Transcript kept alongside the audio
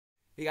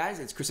Hey guys,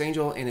 it's Chris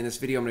Angel, and in this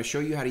video I'm going to show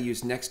you how to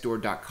use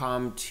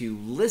NextDoor.com to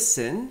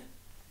listen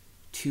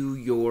to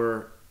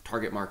your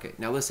target market.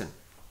 Now listen,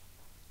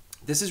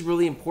 this is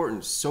really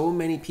important. So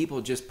many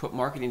people just put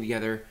marketing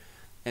together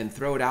and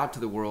throw it out to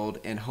the world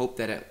and hope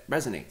that it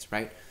resonates,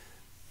 right?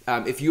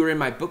 If you were in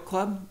my book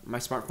club, my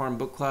Smart Farm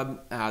book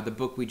club, the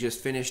book we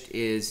just finished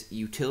is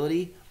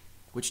Utility,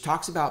 which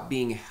talks about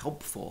being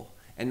helpful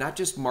and not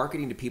just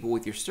marketing to people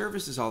with your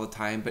services all the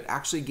time, but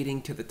actually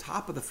getting to the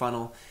top of the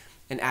funnel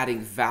and adding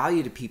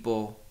value to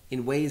people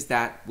in ways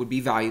that would be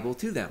valuable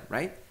to them,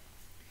 right?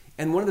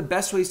 And one of the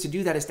best ways to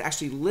do that is to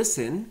actually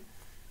listen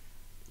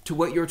to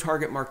what your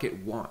target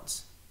market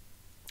wants,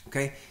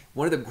 okay?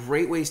 One of the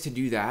great ways to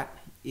do that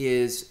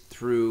is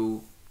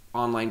through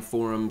online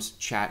forums,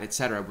 chat,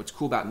 etc. What's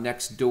cool about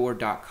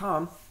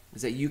NextDoor.com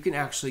is that you can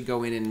actually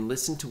go in and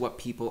listen to what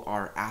people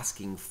are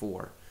asking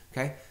for,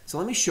 okay? So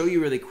let me show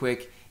you really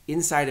quick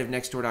inside of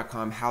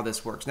NextDoor.com how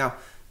this works. Now,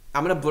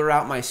 I'm going to blur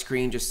out my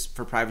screen just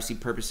for privacy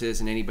purposes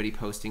and anybody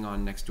posting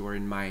on Nextdoor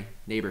in my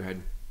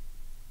neighborhood,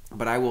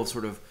 but I will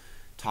sort of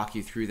talk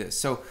you through this.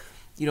 So,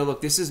 you know,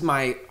 look, this is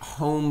my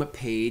home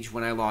page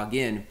when I log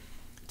in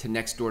to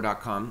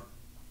Nextdoor.com,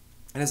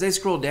 and as I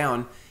scroll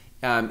down,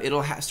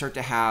 it'll start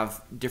to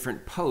have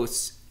different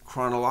posts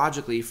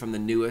chronologically from the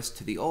newest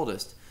to the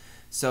oldest.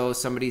 So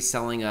somebody's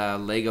selling a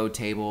Lego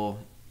table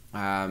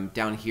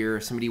down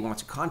here. Somebody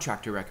wants a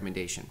contractor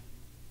recommendation.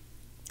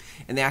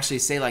 And they actually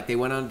say, like, they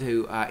went on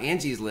to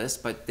Angie's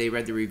list, but they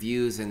read the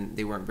reviews and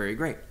they weren't very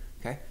great,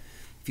 okay?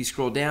 If you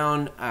scroll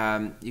down,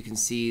 you can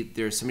see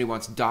there's somebody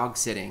wants dog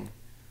sitting.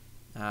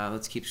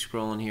 Let's keep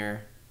scrolling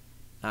here.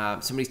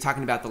 Somebody's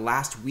talking about the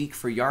last week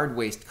for yard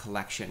waste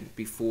collection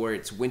before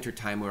it's winter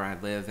time where I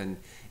live,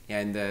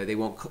 and they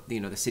won't,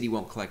 you know, the city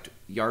won't collect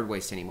yard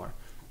waste anymore.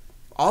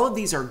 All of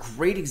these are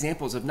great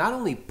examples of not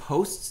only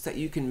posts that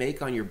you can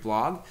make on your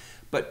blog,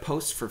 but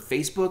posts for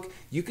Facebook.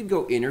 You could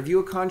go interview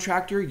a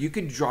contractor. You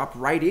could drop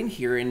right in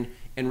here and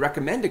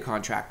recommend a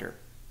contractor.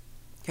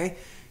 Okay,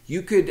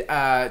 you could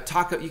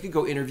you could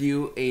go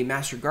interview a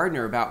master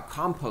gardener about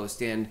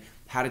compost and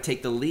how to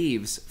take the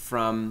leaves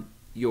from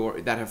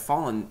that have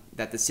fallen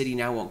that the city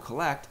now won't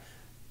collect,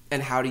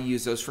 and how to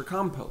use those for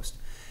compost.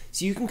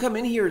 So you can come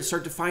in here and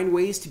start to find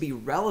ways to be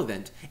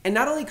relevant. And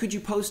not only could you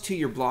post to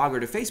your blog or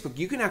to Facebook,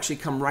 you can actually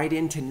come right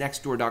into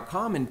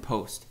NextDoor.com and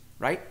post,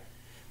 right?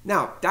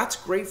 Now, that's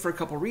great for a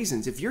couple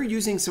reasons. If you're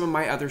using some of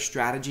my other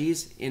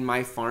strategies in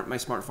my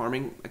Smart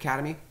Farming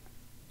Academy,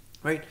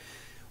 right,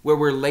 where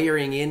we're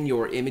layering in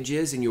your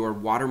images and you're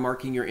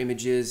watermarking your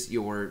images,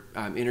 you're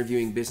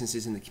interviewing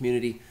businesses in the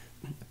community,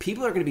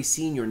 people are going to be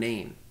seeing your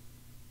name,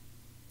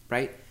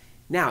 right?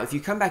 Now, if you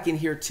come back in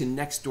here to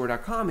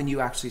NextDoor.com and you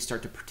actually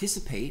start to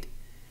participate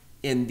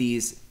in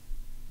these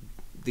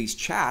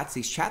chat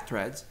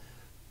threads,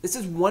 this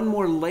is one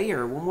more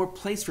layer, one more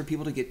place for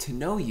people to get to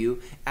know you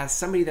as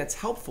somebody that's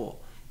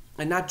helpful,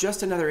 and not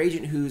just another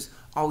agent who's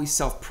always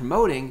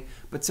self-promoting,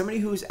 but somebody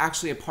who's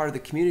actually a part of the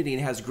community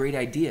and has great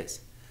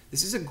ideas.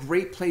 This is a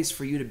great place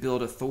for you to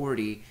build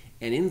authority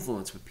and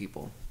influence with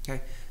people,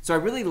 okay? So I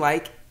really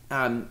like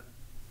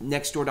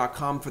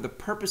NextDoor.com for the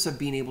purpose of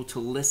being able to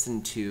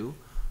listen to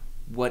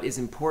what is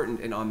important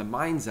and on the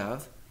minds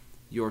of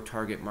your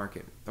target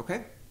market,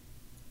 okay?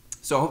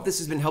 So I hope this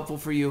has been helpful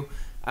for you.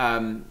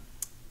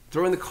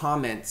 Throw in the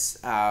comments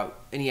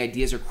any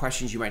ideas or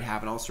questions you might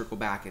have, and I'll circle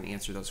back and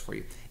answer those for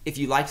you. If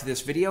you liked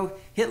this video,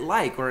 hit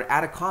like or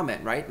add a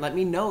comment, right? Let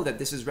me know that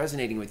this is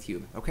resonating with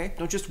you, okay?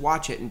 Don't just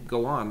watch it and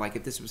go on. Like,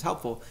 if this was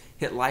helpful,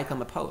 hit like on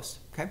the post,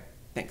 okay?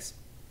 Thanks.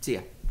 See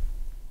ya.